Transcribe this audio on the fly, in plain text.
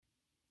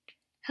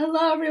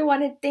Hello,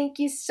 everyone, and thank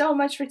you so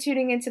much for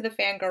tuning into the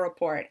Fangirl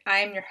Report.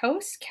 I am your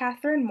host,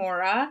 Catherine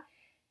Mora.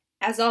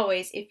 As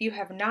always, if you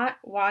have not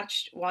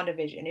watched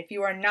WandaVision, if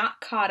you are not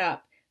caught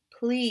up,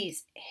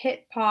 please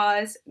hit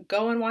pause,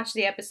 go and watch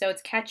the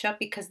episodes, catch up,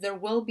 because there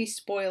will be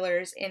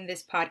spoilers in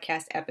this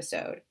podcast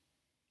episode.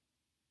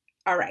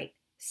 All right,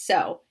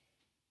 so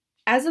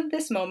as of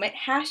this moment,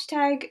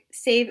 hashtag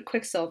Save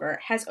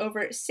Quicksilver has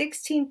over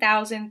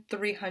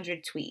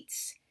 16,300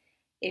 tweets.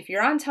 If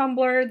you're on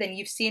Tumblr, then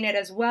you've seen it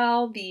as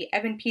well. The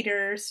Evan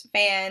Peters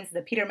fans,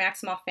 the Peter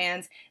Maximoff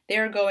fans,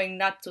 they're going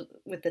nuts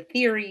with the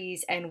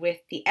theories and with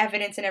the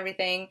evidence and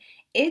everything.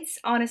 It's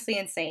honestly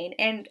insane.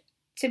 And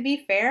to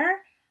be fair,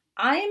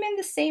 I am in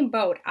the same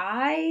boat.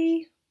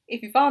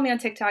 If you follow me on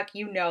TikTok,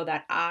 you know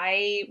that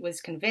I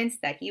was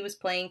convinced that he was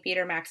playing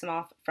Peter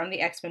Maximoff from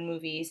the X-Men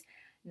movies.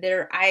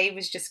 I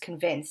was just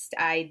convinced.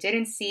 I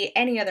didn't see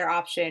any other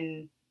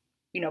option,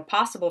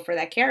 possible for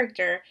that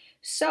character.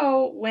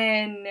 So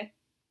when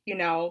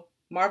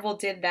Marvel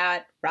did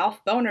that Ralph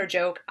Boner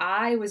joke,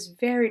 I was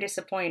very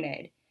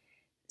disappointed.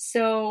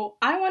 So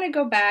I want to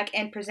go back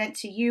and present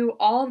to you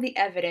all of the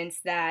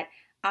evidence that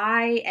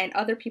I and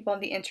other people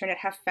on the internet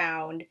have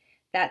found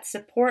that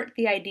support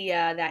the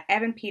idea that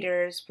Evan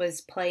Peters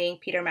was playing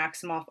Peter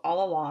Maximoff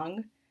all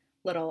along.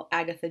 Little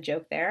Agatha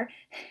joke there.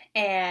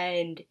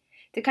 And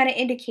to kind of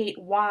indicate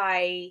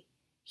why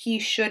he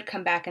should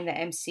come back in the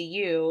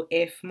MCU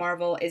if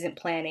Marvel isn't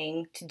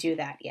planning to do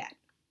that yet.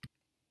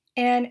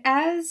 And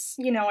as,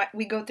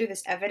 we go through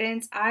this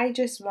evidence, I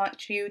just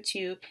want you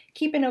to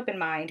keep an open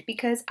mind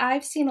because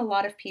I've seen a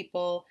lot of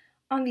people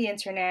on the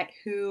internet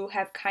who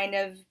have kind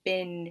of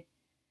been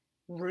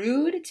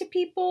rude to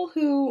people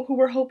who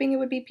were hoping it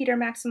would be Peter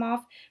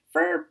Maximoff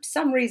for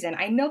some reason.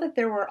 I know that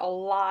there were a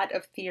lot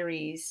of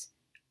theories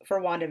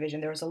for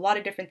WandaVision. There was a lot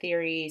of different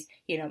theories,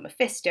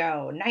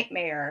 Mephisto,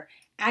 Nightmare,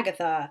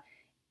 Agatha.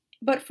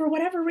 But for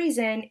whatever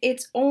reason,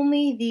 it's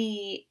only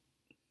the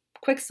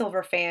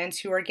Quicksilver fans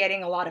who are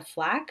getting a lot of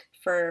flack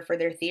for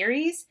their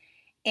theories.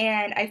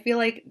 And I feel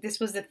like this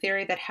was the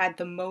theory that had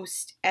the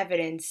most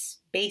evidence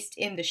based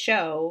in the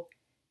show.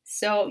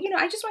 So,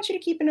 I just want you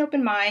to keep an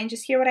open mind,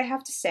 just hear what I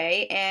have to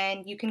say,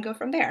 and you can go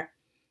from there.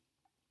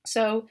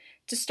 So,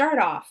 to start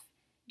off,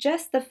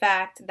 just the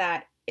fact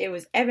that it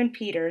was Evan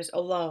Peters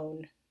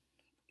alone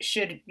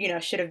should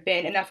have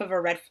been enough of a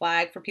red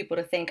flag for people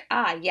to think,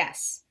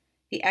 yes,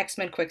 the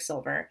X-Men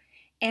Quicksilver.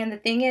 And the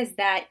thing is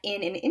that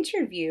in an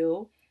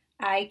interview,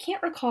 I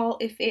can't recall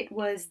if it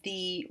was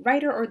the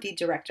writer or the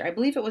director, I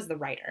believe it was the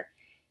writer,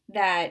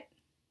 that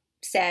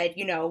said,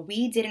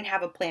 we didn't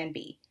have a plan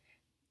B.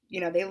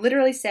 They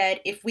literally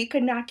said, if we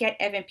could not get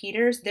Evan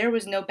Peters, there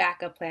was no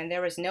backup plan.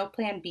 There was no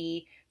plan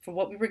B for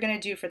what we were going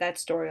to do for that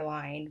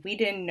storyline. We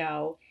didn't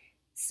know.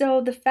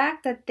 So the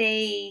fact that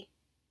they,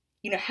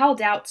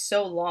 held out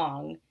so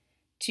long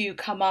to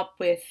come up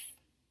with,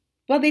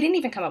 well, they didn't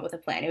even come up with a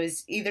plan. It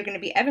was either going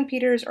to be Evan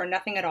Peters or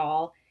nothing at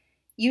all.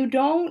 You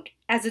don't,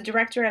 as a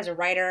director, as a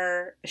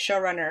writer, a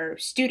showrunner,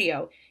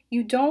 studio,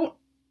 you don't,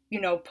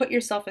 put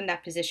yourself in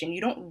that position.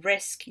 You don't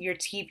risk your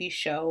TV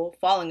show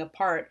falling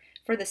apart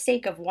for the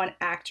sake of one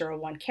actor or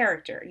one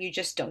character. You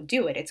just don't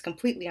do it. It's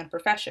completely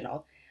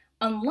unprofessional.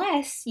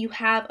 Unless you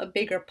have a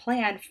bigger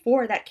plan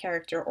for that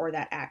character or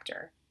that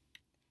actor.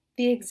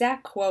 The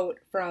exact quote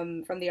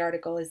from the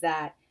article is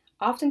that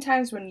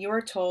oftentimes when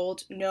you're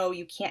told, no,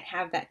 you can't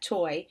have that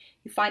toy,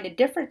 you find a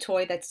different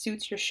toy that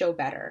suits your show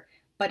better.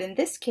 But in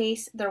this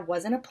case, there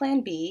wasn't a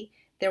plan B.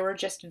 There were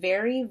just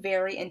very,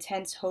 very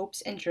intense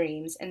hopes and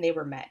dreams, and they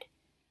were met.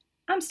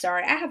 I'm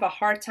sorry, I have a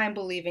hard time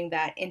believing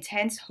that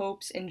intense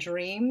hopes and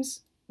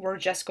dreams were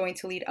just going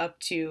to lead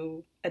up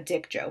to a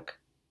dick joke.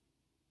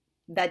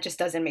 That just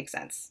doesn't make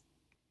sense.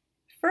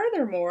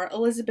 Furthermore,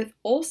 Elizabeth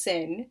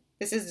Olsen,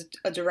 this is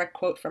a direct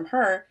quote from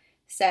her,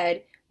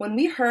 said, "When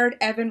we heard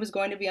Evan was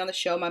going to be on the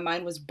show, my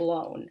mind was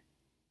blown."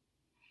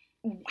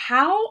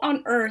 How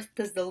on earth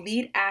does the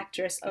lead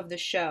actress of the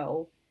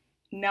show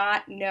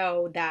not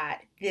know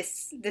that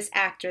this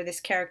actor, this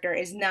character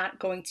is not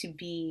going to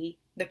be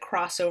the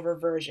crossover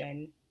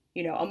version,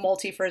 a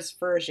multiverse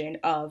version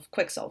of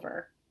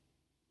Quicksilver?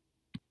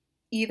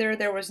 Either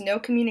there was no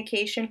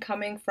communication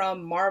coming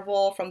from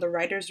Marvel, from the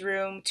writer's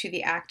room to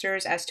the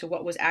actors as to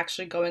what was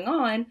actually going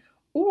on,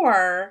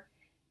 or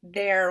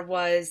there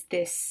was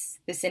this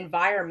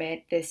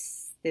environment,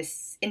 this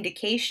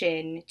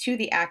indication to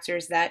the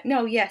actors that,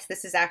 no, yes,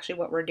 this is actually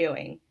what we're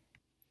doing.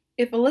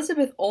 If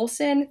Elizabeth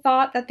Olsen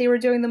thought that they were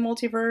doing the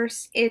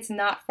multiverse, it's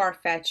not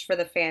far-fetched for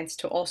the fans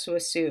to also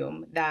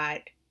assume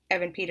that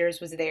Evan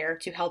Peters was there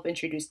to help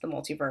introduce the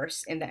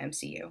multiverse in the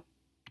MCU.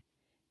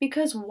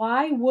 Because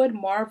why would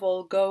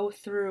Marvel go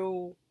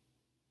through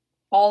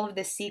all of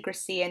this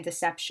secrecy and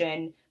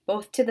deception,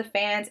 both to the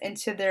fans and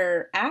to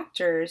their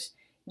actors,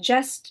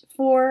 just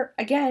for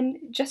a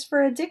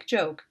dick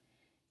joke?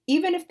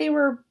 Even if they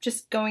were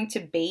just going to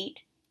bait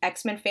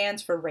X-Men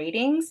fans for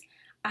ratings,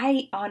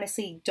 I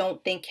honestly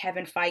don't think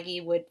Kevin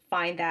Feige would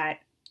find that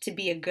to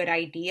be a good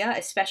idea,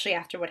 especially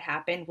after what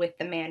happened with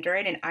the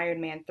Mandarin in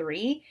Iron Man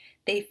 3.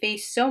 They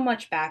faced so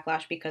much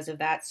backlash because of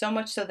that, so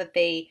much so that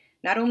they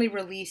not only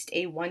released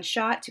a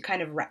one-shot to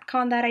kind of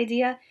retcon that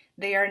idea,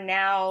 they are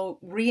now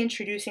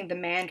reintroducing the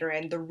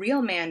Mandarin, the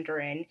real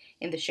Mandarin,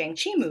 in the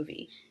Shang-Chi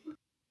movie.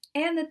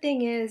 And the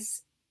thing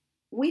is,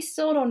 we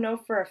still don't know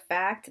for a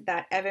fact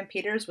that Evan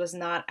Peters was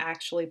not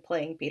actually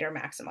playing Peter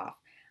Maximoff.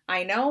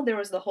 I know there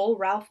was the whole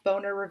Ralph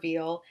Bohner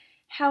reveal.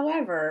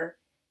 However,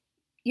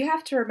 you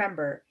have to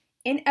remember,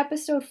 in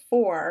episode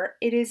 4,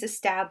 it is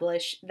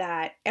established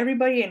that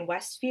everybody in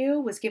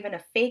Westview was given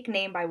a fake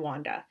name by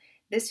Wanda.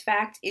 This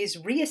fact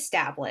is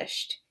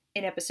reestablished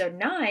in episode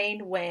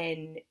 9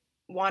 when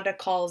Wanda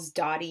calls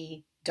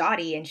Dottie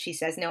Dottie and she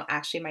says, "No,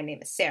 actually, my name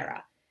is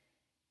Sarah."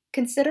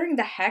 Considering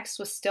the hex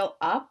was still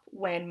up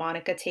when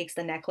Monica takes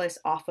the necklace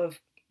off of,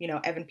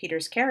 Evan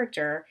Peters'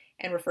 character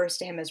and refers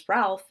to him as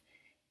Ralph,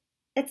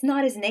 it's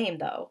not his name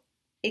though.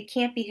 It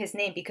can't be his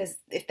name because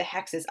if the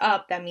hex is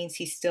up, that means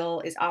he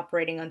still is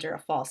operating under a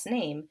false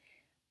name.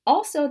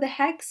 Also, the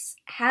hex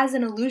has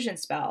an illusion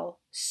spell,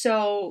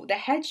 so the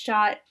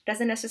headshot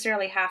doesn't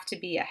necessarily have to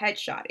be a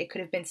headshot. It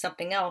could have been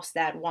something else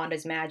that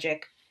Wanda's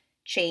magic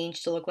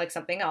changed to look like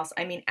something else.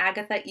 I mean,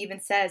 Agatha even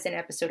says in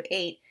episode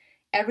 8,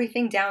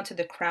 everything down to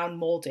the crown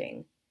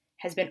molding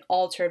has been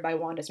altered by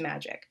Wanda's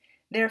magic.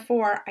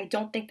 Therefore, I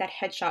don't think that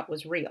headshot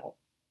was real.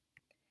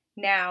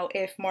 Now,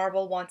 if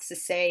Marvel wants to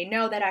say,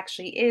 no, that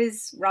actually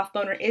is, Ralph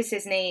Bohner is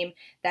his name,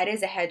 that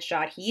is a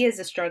headshot, he is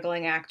a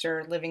struggling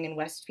actor living in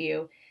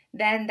Westview,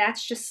 then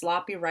that's just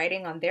sloppy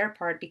writing on their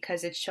part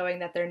because it's showing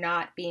that they're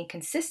not being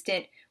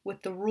consistent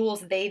with the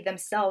rules they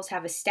themselves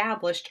have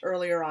established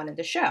earlier on in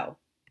the show.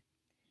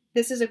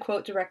 This is a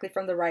quote directly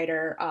from the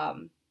writer.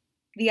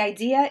 The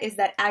idea is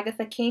that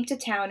Agatha came to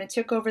town and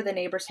took over the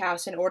neighbor's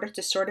house in order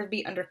to sort of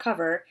be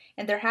undercover,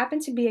 and there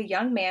happened to be a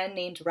young man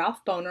named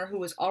Ralph Bohner who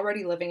was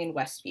already living in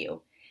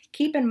Westview.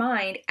 Keep in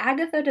mind,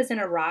 Agatha doesn't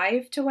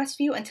arrive to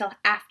Westview until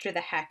after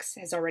the hex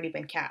has already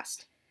been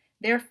cast.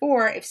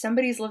 Therefore, if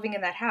somebody's living in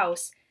that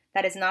house,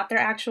 that is not their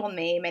actual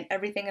name, and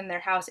everything in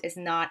their house is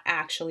not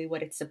actually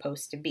what it's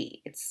supposed to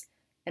be. It's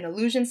an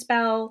illusion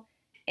spell,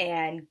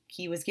 and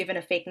he was given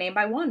a fake name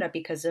by Wanda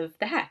because of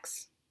the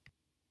hex.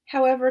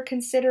 However,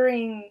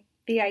 considering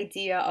the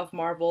idea of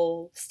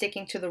Marvel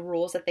sticking to the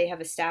rules that they have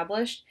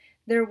established,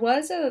 there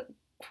was a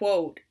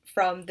quote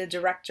from the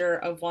director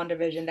of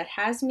WandaVision that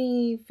has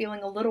me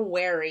feeling a little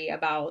wary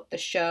about the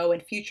show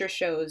and future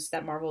shows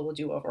that Marvel will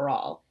do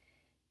overall.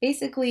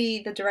 Basically,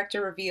 the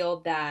director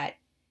revealed that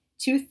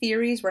two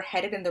theories were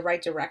headed in the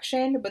right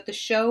direction, but the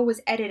show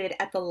was edited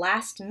at the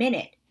last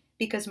minute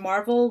because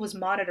Marvel was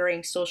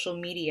monitoring social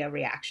media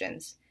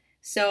reactions.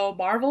 So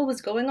Marvel was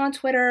going on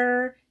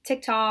Twitter,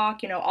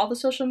 TikTok, all the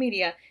social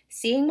media,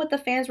 seeing what the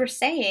fans were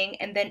saying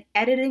and then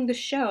editing the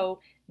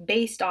show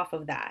based off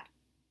of that.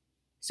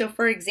 So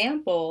for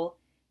example,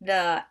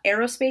 the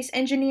aerospace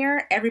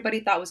engineer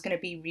everybody thought was going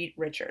to be Reed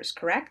Richards,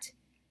 correct?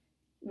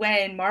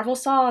 When Marvel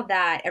saw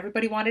that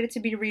everybody wanted it to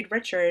be Reed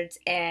Richards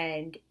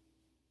and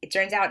it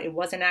turns out it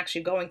wasn't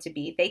actually going to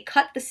be, they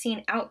cut the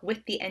scene out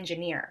with the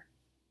engineer.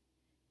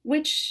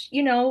 Which,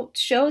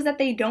 shows that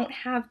they don't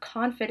have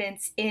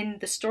confidence in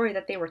the story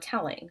that they were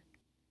telling.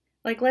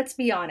 Like, let's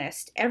be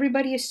honest,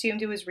 everybody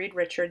assumed it was Reed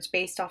Richards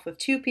based off of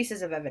two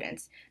pieces of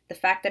evidence. The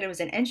fact that it was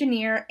an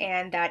engineer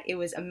and that it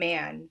was a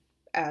man,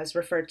 as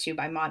referred to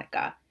by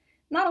Monica.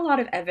 Not a lot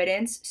of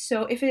evidence,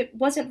 so if it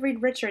wasn't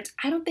Reed Richards,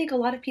 I don't think a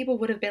lot of people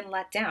would have been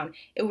let down.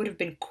 It would have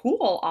been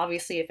cool,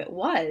 obviously, if it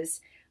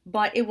was,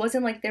 but it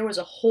wasn't like there was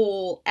a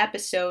whole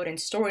episode and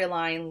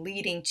storyline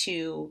leading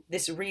to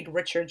this Reed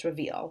Richards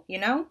reveal,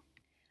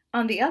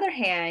 On the other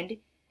hand,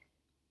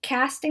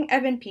 casting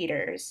Evan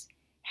Peters,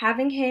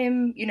 having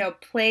him,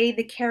 play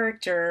the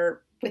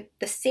character with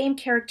the same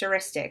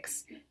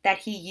characteristics that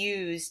he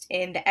used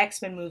in the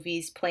X-Men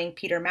movies playing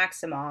Peter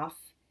Maximoff,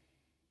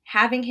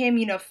 having him,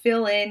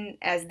 fill in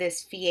as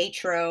this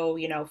Pietro,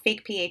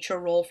 fake Pietro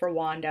role for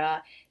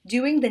Wanda,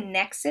 doing the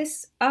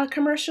Nexus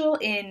commercial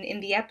in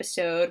the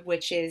episode,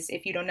 which is,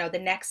 if you don't know, the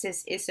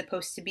Nexus is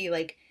supposed to be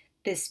like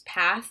this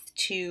path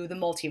to the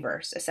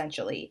multiverse,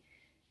 essentially.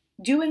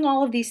 Doing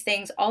all of these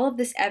things, all of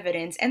this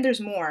evidence, and there's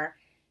more.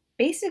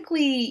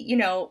 Basically,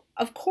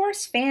 of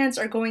course fans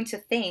are going to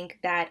think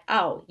that,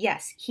 oh,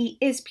 yes, he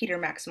is Peter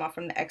Maximoff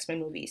from the X-Men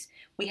movies.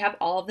 We have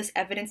all of this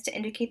evidence to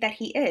indicate that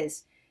he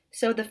is.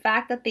 So the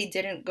fact that they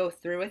didn't go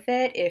through with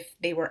it, if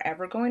they were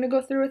ever going to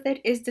go through with it,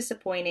 is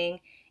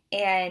disappointing.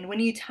 And when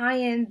you tie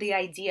in the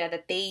idea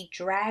that they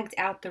dragged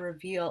out the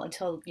reveal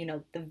until,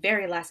 the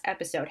very last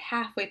episode,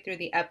 halfway through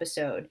the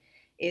episode,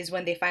 is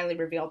when they finally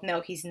revealed,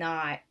 no, he's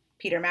not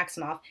Peter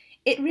Maximoff,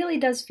 it really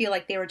does feel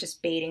like they were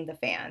just baiting the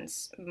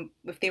fans.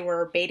 If they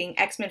were baiting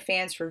X-Men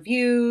fans for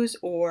views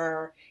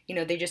or,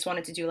 they just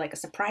wanted to do like a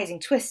surprising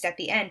twist at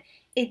the end,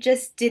 it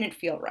just didn't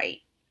feel right.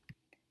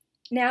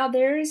 Now,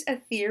 there's a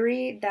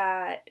theory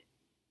that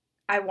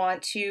I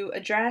want to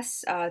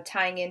address,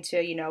 tying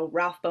into,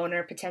 Ralph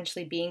Bohner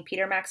potentially being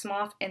Peter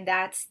Maximoff, and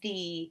that's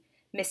the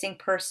missing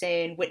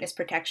person witness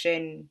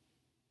protection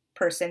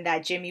person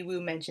that Jimmy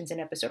Woo mentions in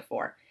episode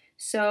 4.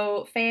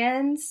 So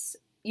fans,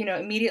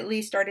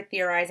 immediately started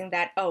theorizing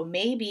that, oh,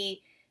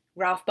 maybe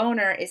Ralph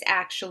Bohner is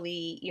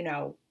actually,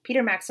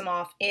 Peter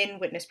Maximoff in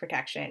witness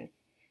protection.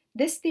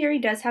 This theory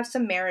does have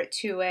some merit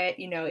to it,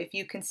 if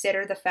you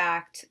consider the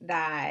fact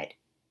that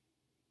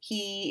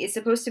he is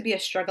supposed to be a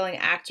struggling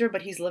actor,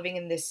 but he's living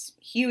in this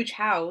huge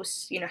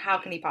house. How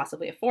can he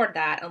possibly afford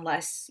that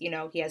unless,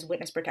 he has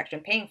witness protection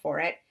paying for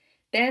it?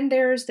 Then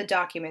there's the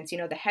documents, the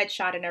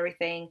headshot and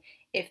everything.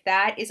 If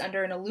that is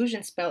under an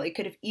illusion spell, it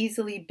could have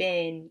easily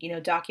been,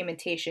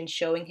 documentation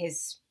showing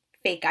his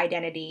fake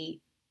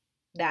identity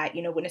that,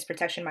 witness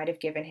protection might have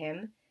given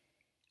him.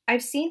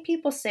 I've seen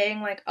people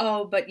saying like,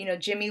 oh, but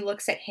Jimmy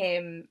looks at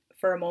him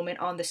for a moment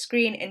on the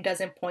screen and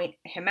doesn't point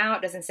him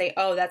out, doesn't say,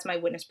 oh, that's my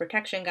witness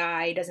protection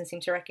guy, doesn't seem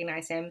to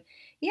recognize him.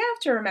 You have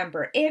to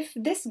remember, if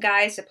this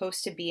guy is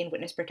supposed to be in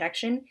witness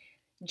protection,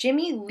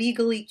 Jimmy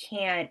legally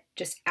can't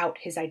just out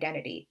his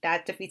identity.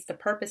 That defeats the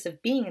purpose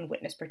of being in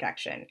witness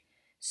protection.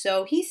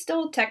 So he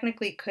still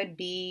technically could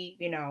be,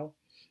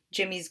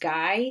 Jimmy's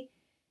guy.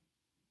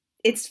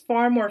 It's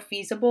far more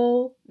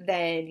feasible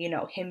than,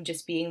 him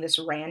just being this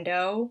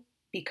rando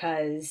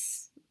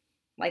because,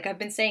 like I've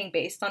been saying,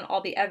 based on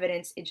all the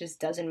evidence, it just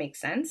doesn't make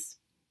sense.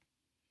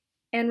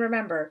 And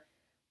remember,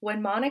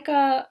 when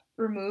Monica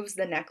removes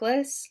the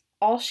necklace,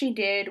 all she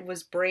did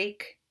was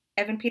break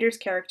Evan Peters'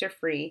 character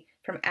free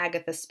from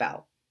Agatha's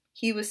spell.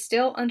 He was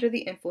still under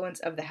the influence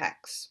of the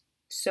hex.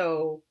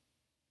 So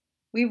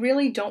we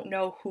really don't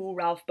know who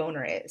Ralph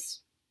Bohner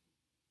is.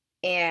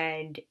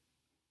 And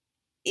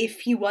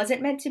if he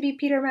wasn't meant to be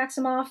Peter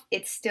Maximoff,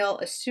 it's still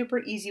a super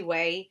easy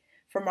way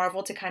for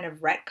Marvel to kind of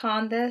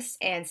retcon this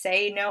and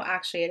say, no,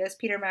 actually, it is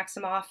Peter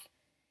Maximoff.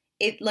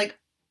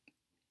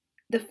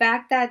 The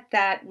fact that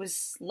that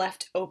was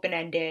left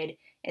open-ended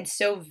and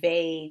so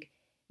vague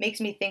makes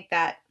me think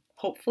that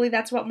hopefully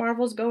that's what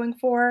Marvel's going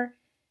for.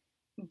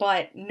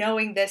 But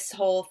knowing this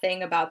whole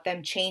thing about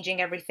them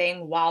changing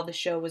everything while the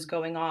show was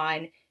going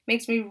on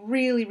makes me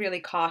really, really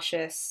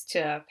cautious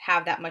to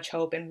have that much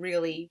hope and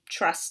really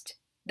trust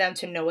them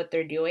to know what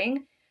they're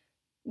doing.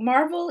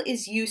 Marvel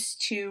is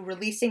used to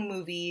releasing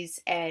movies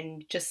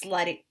and just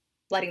letting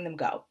them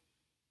go.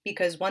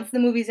 Because once the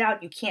movie's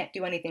out, you can't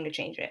do anything to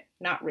change it.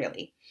 Not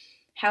really.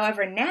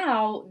 However,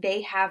 now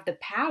they have the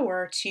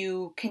power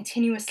to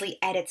continuously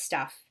edit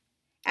stuff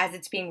as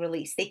it's being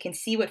released. They can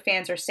see what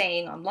fans are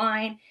saying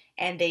online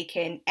and they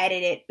can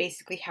edit it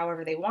basically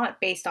however they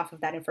want based off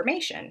of that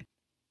information.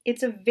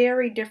 It's a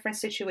very different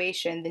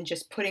situation than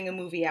just putting a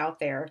movie out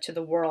there to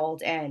the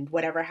world and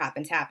whatever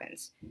happens,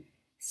 happens.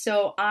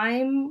 So I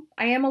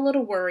am a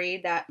little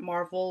worried that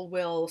Marvel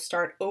will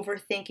start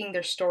overthinking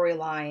their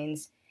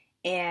storylines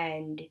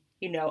and,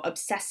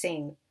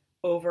 obsessing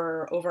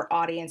over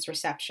audience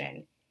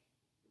reception.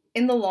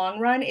 In the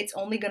long run, it's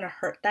only going to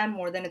hurt them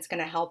more than it's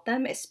going to help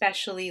them,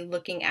 especially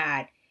looking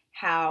at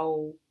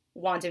how the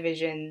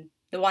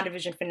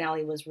WandaVision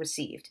finale was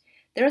received.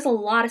 There's a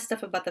lot of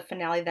stuff about the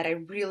finale that I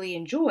really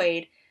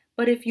enjoyed,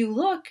 but if you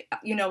look,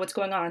 what's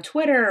going on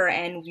Twitter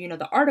and,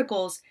 the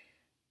articles,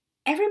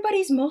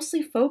 everybody's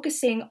mostly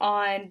focusing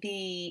on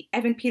the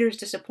Evan Peters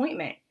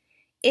disappointment.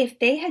 If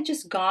they had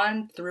just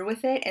gone through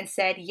with it and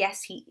said,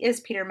 yes, he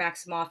is Peter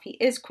Maximoff, he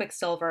is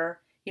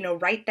Quicksilver,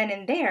 right then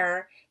and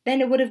there,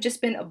 then it would have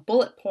just been a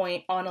bullet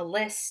point on a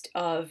list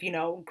of,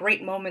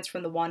 great moments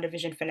from the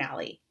WandaVision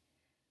finale.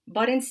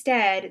 But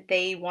instead,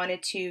 they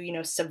wanted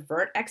to,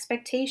 subvert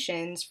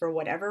expectations for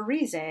whatever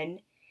reason,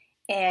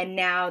 and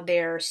now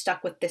they're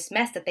stuck with this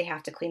mess that they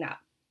have to clean up.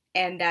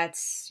 And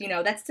that's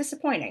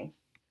disappointing.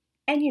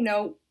 And,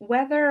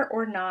 whether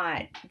or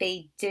not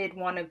they did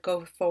want to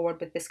go forward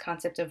with this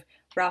concept of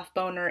Ralph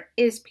Bohner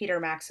is Peter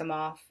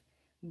Maximoff,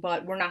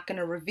 but we're not going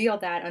to reveal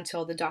that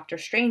until the Doctor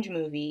Strange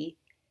movie,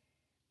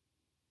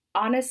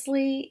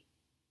 honestly,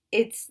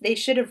 they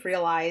should have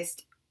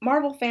realized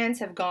Marvel fans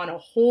have gone a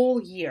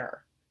whole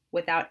year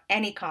without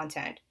any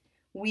content.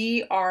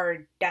 We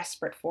are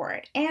desperate for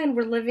it. And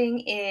we're living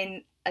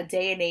in a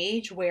day and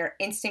age where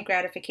instant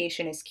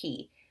gratification is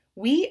key.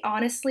 We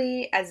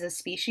honestly, as a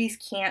species,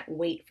 can't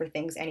wait for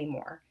things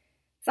anymore.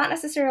 It's not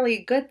necessarily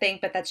a good thing,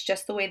 but that's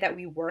just the way that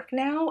we work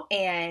now.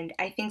 And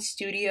I think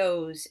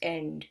studios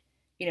and,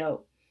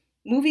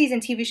 movies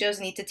and TV shows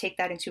need to take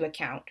that into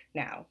account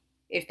now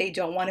if they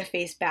don't want to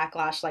face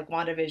backlash like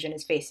WandaVision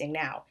is facing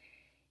now.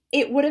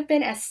 It would have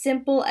been as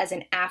simple as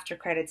an after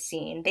credits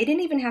scene. They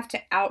didn't even have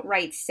to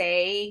outright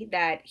say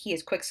that he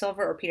is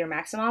Quicksilver or Peter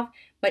Maximoff,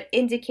 but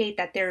indicate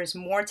that there is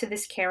more to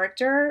this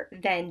character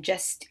than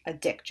just a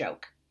dick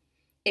joke.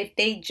 If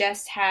they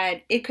just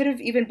had, it could have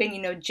even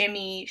been,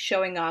 Jimmy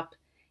showing up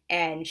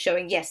and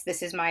showing, yes,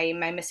 this is my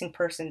missing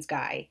persons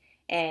guy,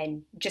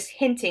 and just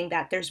hinting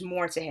that there's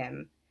more to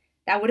him.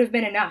 That would have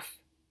been enough,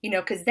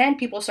 because then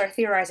people start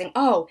theorizing,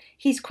 oh,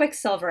 he's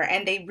Quicksilver,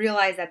 and they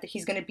realize that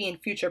he's going to be in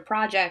future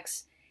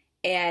projects,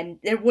 and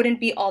there wouldn't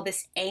be all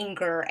this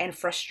anger and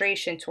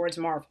frustration towards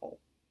Marvel.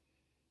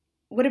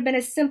 Would have been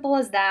as simple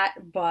as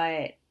that,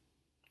 but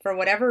for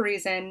whatever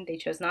reason, they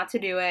chose not to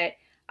do it.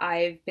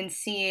 I've been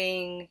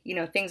seeing,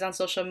 things on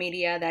social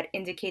media that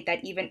indicate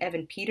that even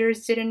Evan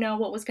Peters didn't know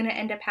what was going to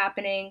end up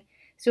happening.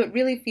 So it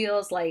really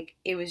feels like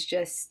it was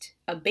just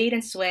a bait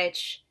and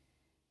switch,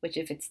 which,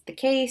 if it's the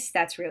case,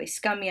 that's really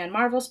scummy on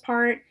Marvel's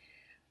part.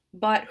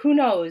 But who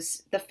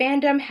knows? The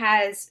fandom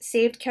has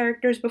saved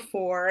characters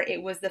before.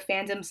 It was the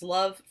fandom's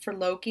love for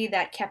Loki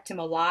that kept him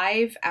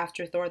alive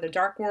after Thor the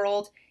Dark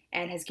World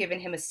and has given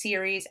him a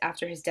series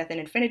after his death in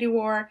Infinity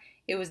War.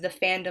 It was the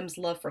fandom's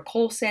love for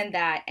Coulson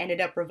that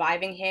ended up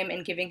reviving him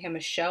and giving him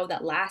a show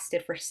that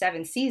lasted for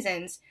 7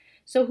 seasons.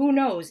 So who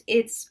knows?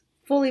 It's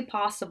fully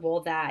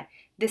possible that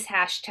this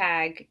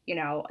hashtag,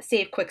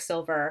 save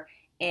Quicksilver,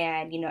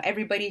 and,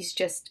 everybody's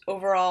just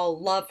overall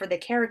love for the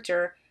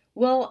character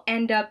will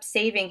end up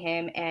saving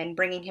him and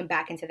bringing him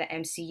back into the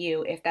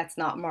MCU if that's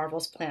not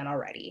Marvel's plan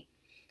already.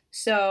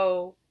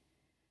 So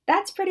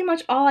that's pretty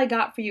much all I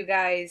got for you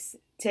guys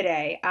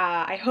today.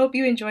 I hope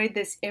you enjoyed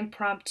this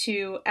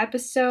impromptu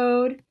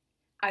episode.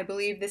 I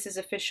believe this is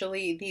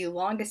officially the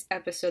longest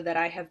episode that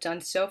I have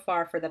done so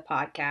far for the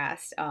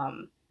podcast.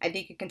 I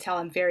think you can tell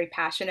I'm very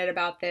passionate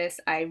about this.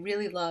 I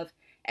really love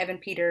Evan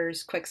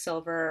Peters'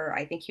 Quicksilver.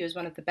 I think he was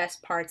one of the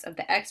best parts of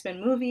the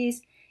X-Men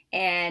movies.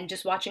 And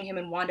just watching him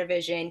in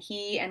WandaVision,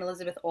 he and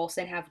Elizabeth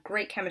Olsen have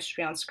great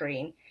chemistry on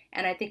screen.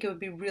 And I think it would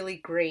be really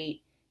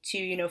great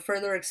to,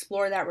 further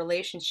explore that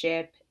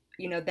relationship,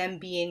 them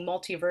being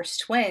multiverse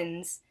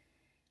twins.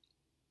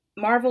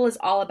 Marvel is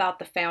all about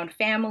the found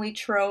family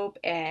trope,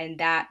 and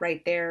that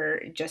right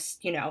there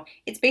just,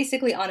 it's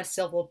basically on a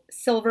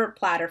silver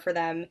platter for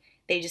them.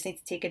 They just need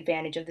to take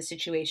advantage of the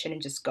situation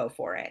and just go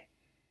for it.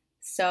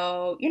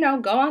 So,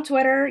 go on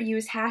Twitter,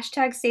 use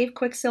hashtag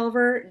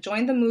SaveQuicksilver,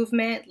 join the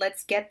movement.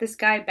 Let's get this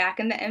guy back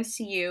in the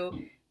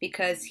MCU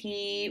because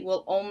he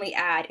will only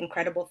add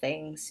incredible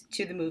things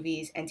to the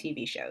movies and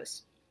TV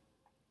shows.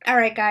 All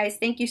right, guys,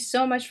 thank you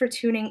so much for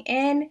tuning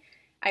in.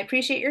 I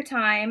appreciate your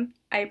time.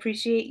 I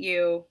appreciate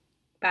you.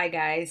 Bye,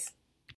 guys.